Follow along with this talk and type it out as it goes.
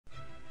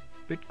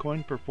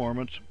Bitcoin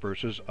Performance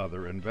versus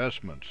Other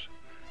Investments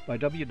by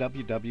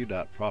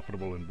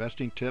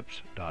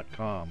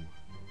www.profitableinvestingtips.com.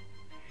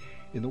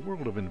 In the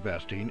world of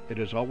investing, it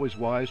is always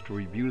wise to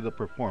review the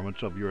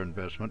performance of your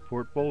investment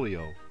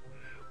portfolio.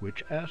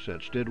 Which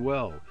assets did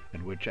well,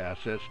 and which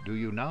assets do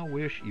you now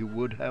wish you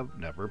would have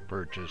never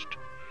purchased?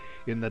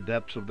 In the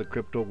depths of the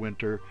crypto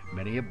winter,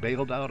 many have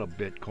bailed out of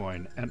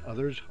Bitcoin, and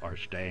others are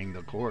staying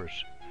the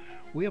course.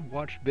 We have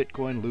watched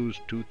Bitcoin lose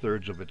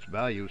 2/3 of its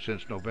value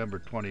since November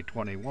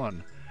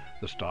 2021,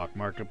 the stock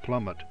market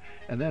plummet,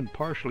 and then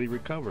partially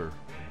recover,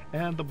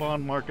 and the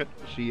bond market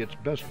see its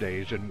best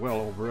days in well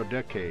over a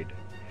decade.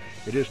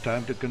 It is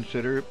time to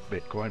consider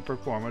Bitcoin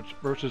performance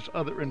versus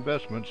other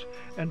investments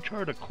and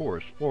chart a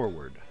course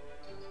forward.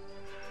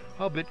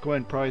 How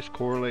Bitcoin price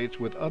correlates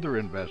with other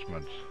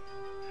investments.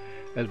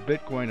 As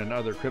Bitcoin and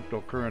other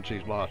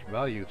cryptocurrencies lost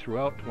value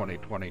throughout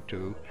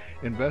 2022,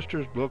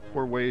 investors looked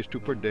for ways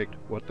to predict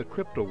what the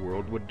crypto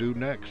world would do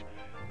next.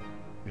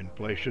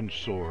 Inflation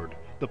soared.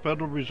 The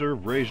Federal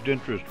Reserve raised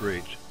interest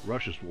rates.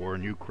 Russia's war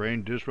in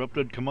Ukraine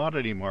disrupted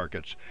commodity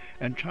markets,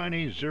 and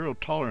Chinese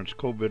zero-tolerance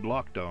COVID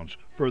lockdowns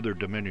further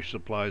diminished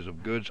supplies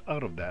of goods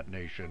out of that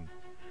nation.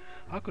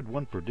 How could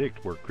one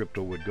predict where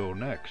crypto would go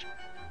next?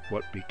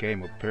 What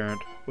became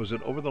apparent was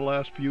that over the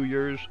last few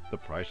years, the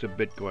price of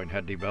Bitcoin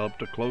had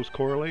developed a close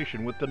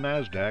correlation with the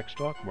Nasdaq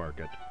stock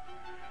market.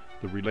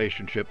 The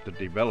relationship that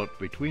developed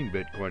between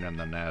Bitcoin and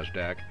the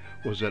Nasdaq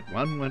was that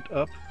one went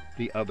up,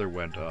 the other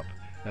went up,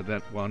 and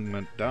that one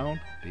went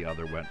down, the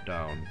other went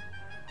down.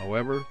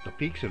 However, the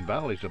peaks and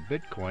valleys of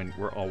Bitcoin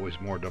were always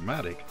more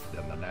dramatic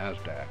than the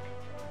Nasdaq.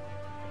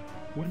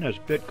 When has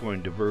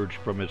Bitcoin diverged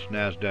from its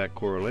Nasdaq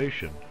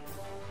correlation?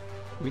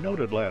 We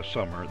noted last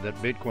summer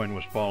that Bitcoin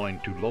was falling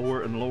to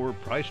lower and lower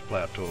price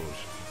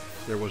plateaus.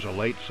 There was a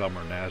late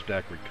summer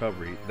Nasdaq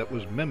recovery that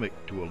was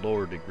mimicked to a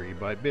lower degree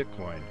by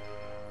Bitcoin.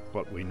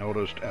 What we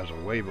noticed as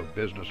a wave of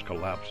business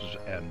collapses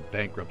and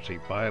bankruptcy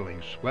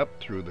filings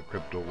swept through the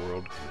crypto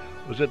world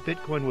was that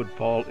Bitcoin would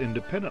fall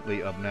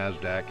independently of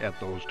Nasdaq at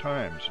those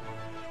times.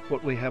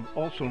 What we have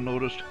also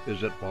noticed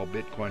is that while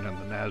Bitcoin and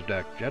the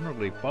Nasdaq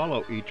generally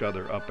follow each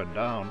other up and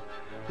down,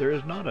 there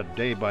is not a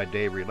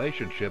day-by-day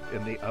relationship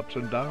in the ups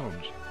and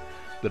downs.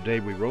 The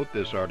day we wrote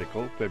this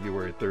article,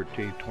 February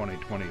 13,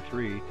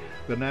 2023,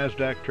 the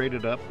Nasdaq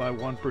traded up by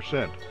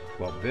 1%,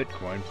 while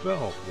Bitcoin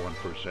fell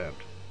 1%.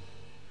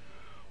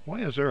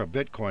 Why is there a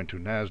Bitcoin to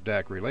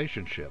Nasdaq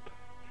relationship?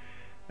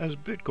 As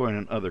Bitcoin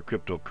and other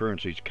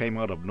cryptocurrencies came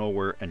out of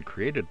nowhere and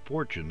created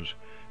fortunes,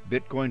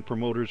 Bitcoin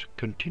promoters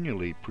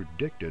continually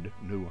predicted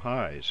new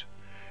highs.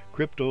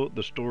 Crypto,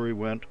 the story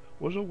went,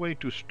 was a way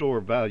to store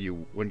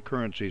value when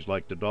currencies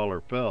like the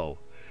dollar fell.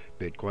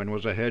 Bitcoin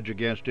was a hedge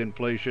against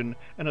inflation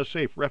and a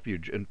safe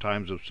refuge in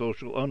times of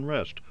social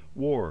unrest,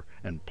 war,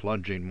 and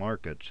plunging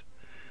markets.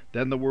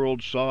 Then the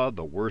world saw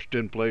the worst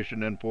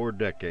inflation in 4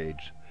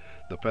 decades.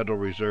 The Federal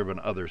Reserve and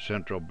other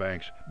central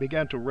banks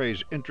began to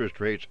raise interest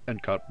rates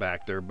and cut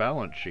back their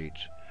balance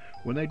sheets.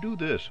 When they do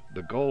this,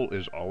 the goal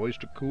is always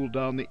to cool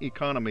down the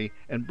economy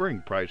and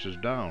bring prices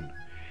down.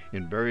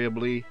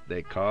 Invariably,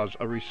 they cause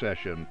a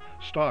recession,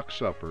 stocks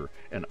suffer,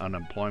 and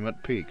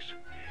unemployment peaks.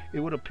 It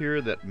would appear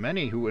that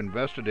many who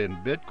invested in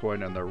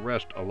Bitcoin and the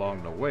rest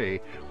along the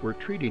way were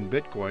treating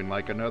Bitcoin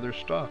like another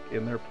stock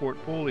in their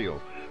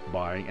portfolio,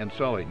 buying and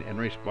selling in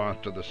response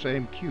to the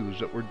same cues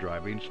that were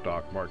driving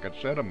stock market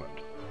sentiment.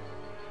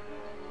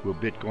 Will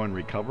Bitcoin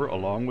recover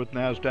along with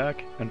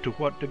Nasdaq, and to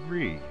what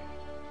degree?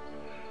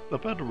 The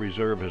Federal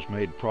Reserve has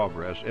made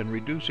progress in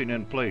reducing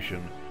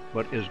inflation,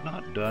 but is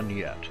not done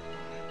yet.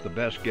 The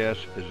best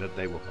guess is that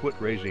they will quit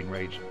raising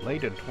rates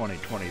late in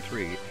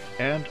 2023,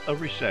 and a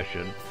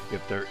recession,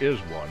 if there is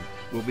one,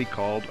 will be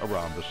called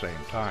around the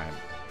same time.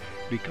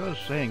 Because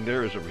saying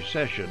there is a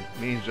recession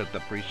means that the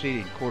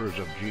preceding quarters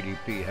of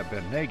GDP have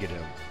been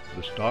negative,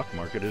 the stock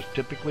market is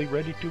typically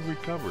ready to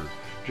recover,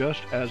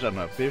 just as an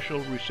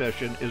official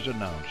recession is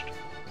announced.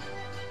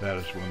 That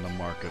is when the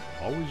market,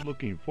 always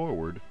looking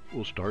forward,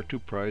 will start to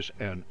price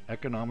an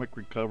economic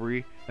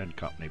recovery and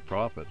company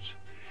profits.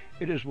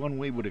 It is when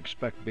we would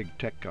expect big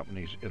tech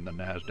companies in the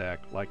Nasdaq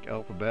like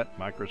Alphabet,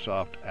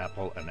 Microsoft,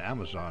 Apple, and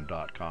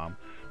Amazon.com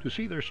to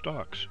see their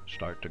stocks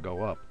start to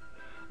go up.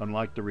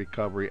 Unlike the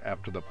recovery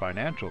after the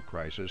financial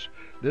crisis,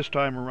 this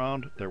time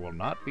around there will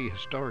not be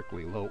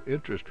historically low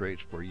interest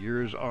rates for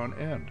years on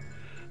end.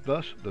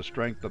 Thus, the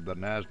strength of the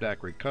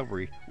Nasdaq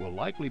recovery will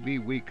likely be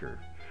weaker.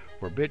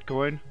 For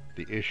Bitcoin,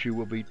 the issue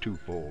will be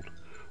twofold.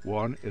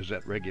 One is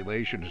that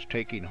regulation is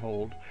taking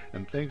hold,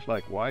 and things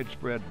like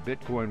widespread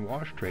Bitcoin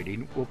wash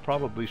trading will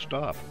probably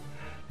stop.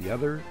 The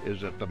other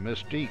is that the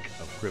mystique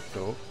of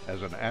crypto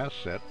as an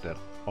asset that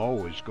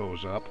always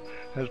goes up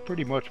has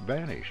pretty much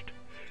vanished.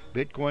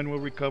 Bitcoin will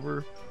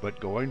recover, but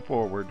going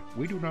forward,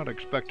 we do not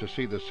expect to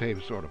see the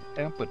same sort of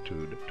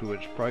amplitude to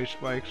its price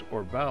spikes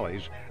or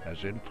valleys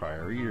as in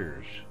prior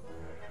years.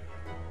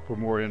 For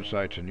more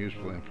insights and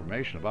useful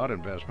information about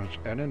investments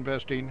and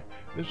investing,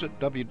 visit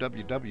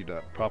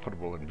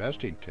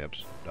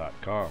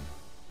www.profitableinvestingtips.com.